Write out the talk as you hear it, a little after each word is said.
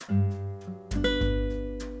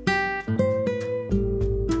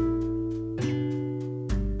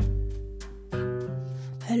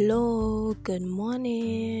Good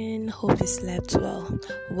morning. Hope you slept well.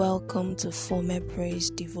 Welcome to Former Praise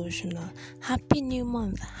Devotional. Happy new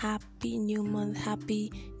month. Happy new month.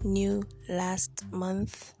 Happy new last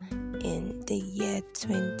month in the year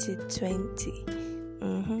 2020.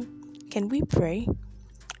 Can we pray?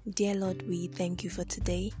 Dear Lord, we thank you for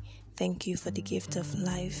today. Thank you for the gift of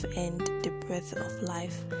life and the breath of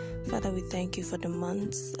life. Father, we thank you for the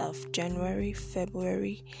months of January,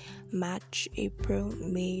 February, March, April,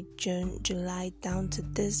 May, June, July, down to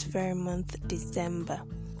this very month, December.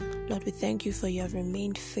 Lord, we thank you for you have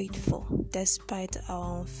remained faithful despite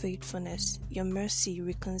our unfaithfulness. Your mercy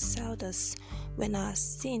reconciled us when our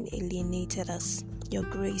sin alienated us. Your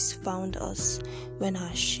grace found us when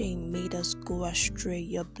our shame made us go astray.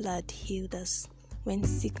 Your blood healed us when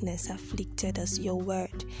sickness afflicted us. Your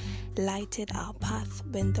word lighted our path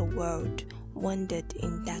when the world wandered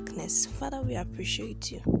in darkness. Father, we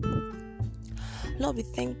appreciate you. Lord, we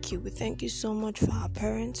thank you. We thank you so much for our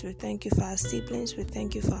parents. We thank you for our siblings. We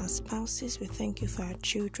thank you for our spouses. We thank you for our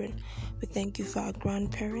children. We thank you for our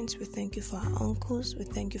grandparents. We thank you for our uncles. We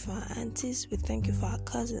thank you for our aunties. We thank you for our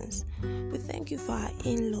cousins. We thank you for our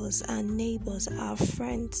in-laws, our neighbors, our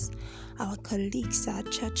friends, our colleagues, our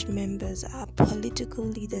church members, our political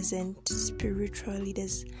leaders and spiritual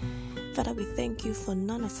leaders. Father, we thank you for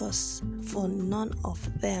none of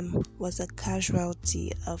them was a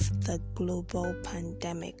casualty of the global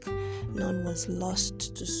pandemic. None was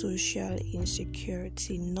lost to social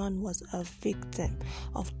insecurity. None was a victim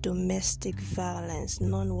of domestic violence.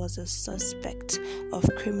 None was a suspect of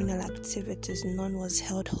criminal activities. None was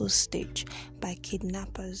held hostage by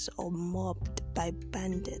kidnappers or mobbed by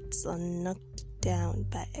bandits or knocked down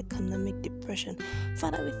by economic depression.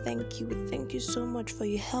 Father, we thank you. We thank you so much for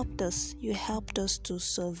you helped us. You helped us to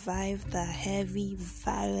survive the heavy,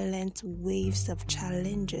 violent waves of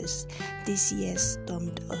challenges this year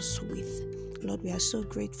stormed us with. Lord, we are so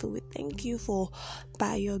grateful. We thank you for,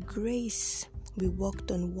 by your grace, we walked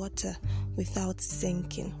on water without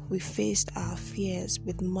sinking. We faced our fears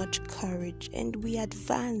with much courage, and we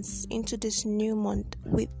advance into this new month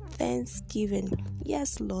with thanksgiving.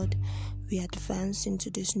 Yes, Lord, we advance into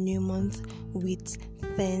this new month with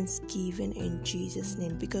thanksgiving in Jesus'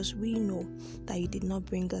 name, because we know that you did not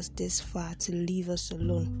bring us this far to leave us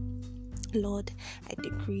alone. Lord, I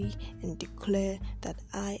decree and declare that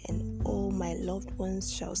I and all my loved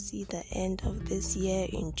ones shall see the end of this year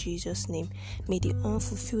in Jesus' name. May the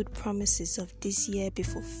unfulfilled promises of this year be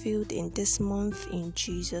fulfilled in this month in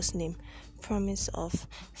Jesus' name. Promise of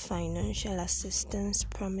financial assistance,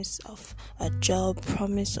 promise of a job,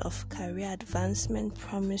 promise of career advancement,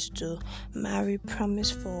 promise to marry, promise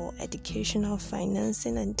for educational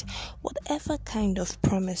financing, and whatever kind of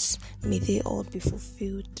promise, may they all be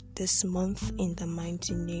fulfilled this month in the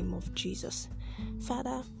mighty name of Jesus.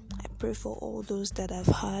 Father, I pray for all those that have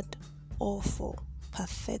had awful,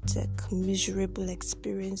 pathetic, miserable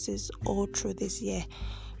experiences all through this year.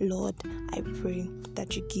 Lord, I pray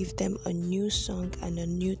that you give them a new song and a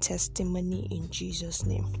new testimony in Jesus'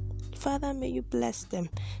 name. Father, may you bless them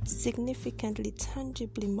significantly,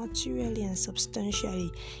 tangibly, materially, and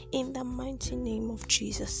substantially in the mighty name of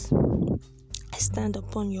Jesus. I stand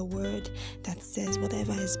upon your word that says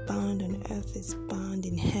whatever is bound on earth is bound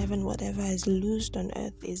in heaven, whatever is loosed on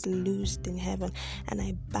earth is loosed in heaven, and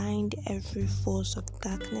I bind every force of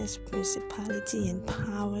darkness, principality and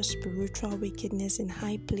power, spiritual wickedness in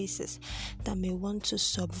high places that may want to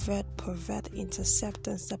subvert, pervert, intercept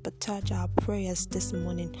and sabotage our prayers this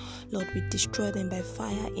morning. Lord, we destroy them by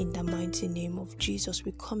fire in the mighty name of Jesus.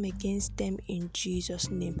 We come against them in Jesus'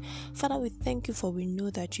 name. Father, we thank you for we know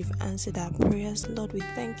that you've answered our prayers. Lord, we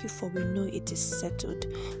thank you for we know it is settled.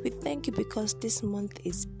 We thank you because this month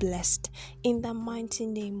is blessed in the mighty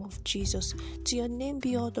name of Jesus. To your name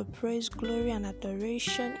be all the praise, glory and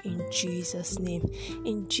adoration in Jesus' name.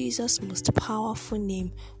 In Jesus' most powerful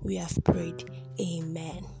name we have prayed.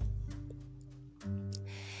 Amen.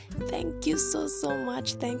 Thank you so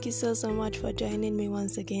much. Thank you so much for joining me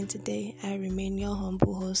once again today. I remain your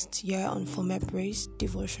humble host here on Former Praise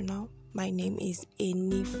Devotional. My name is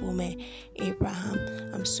Enifome Abraham.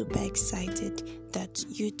 I'm super excited that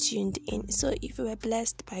you tuned in. So if you were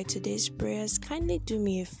blessed by today's prayers, kindly do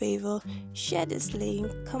me a favor, share this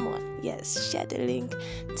link. Come on, yes, share the link.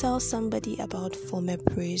 Tell somebody about Former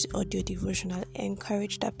Praise audio devotional.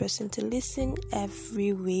 Encourage that person to listen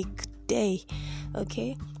every weekday.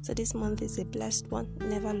 Okay, so this month is a blessed one.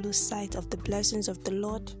 Never lose sight of the blessings of the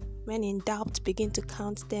Lord. When in doubt, begin to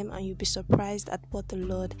count them and you'll be surprised at what the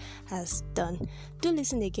Lord has done. Do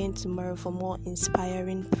listen again tomorrow for more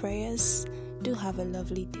inspiring prayers. Do have a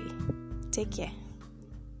lovely day. Take care.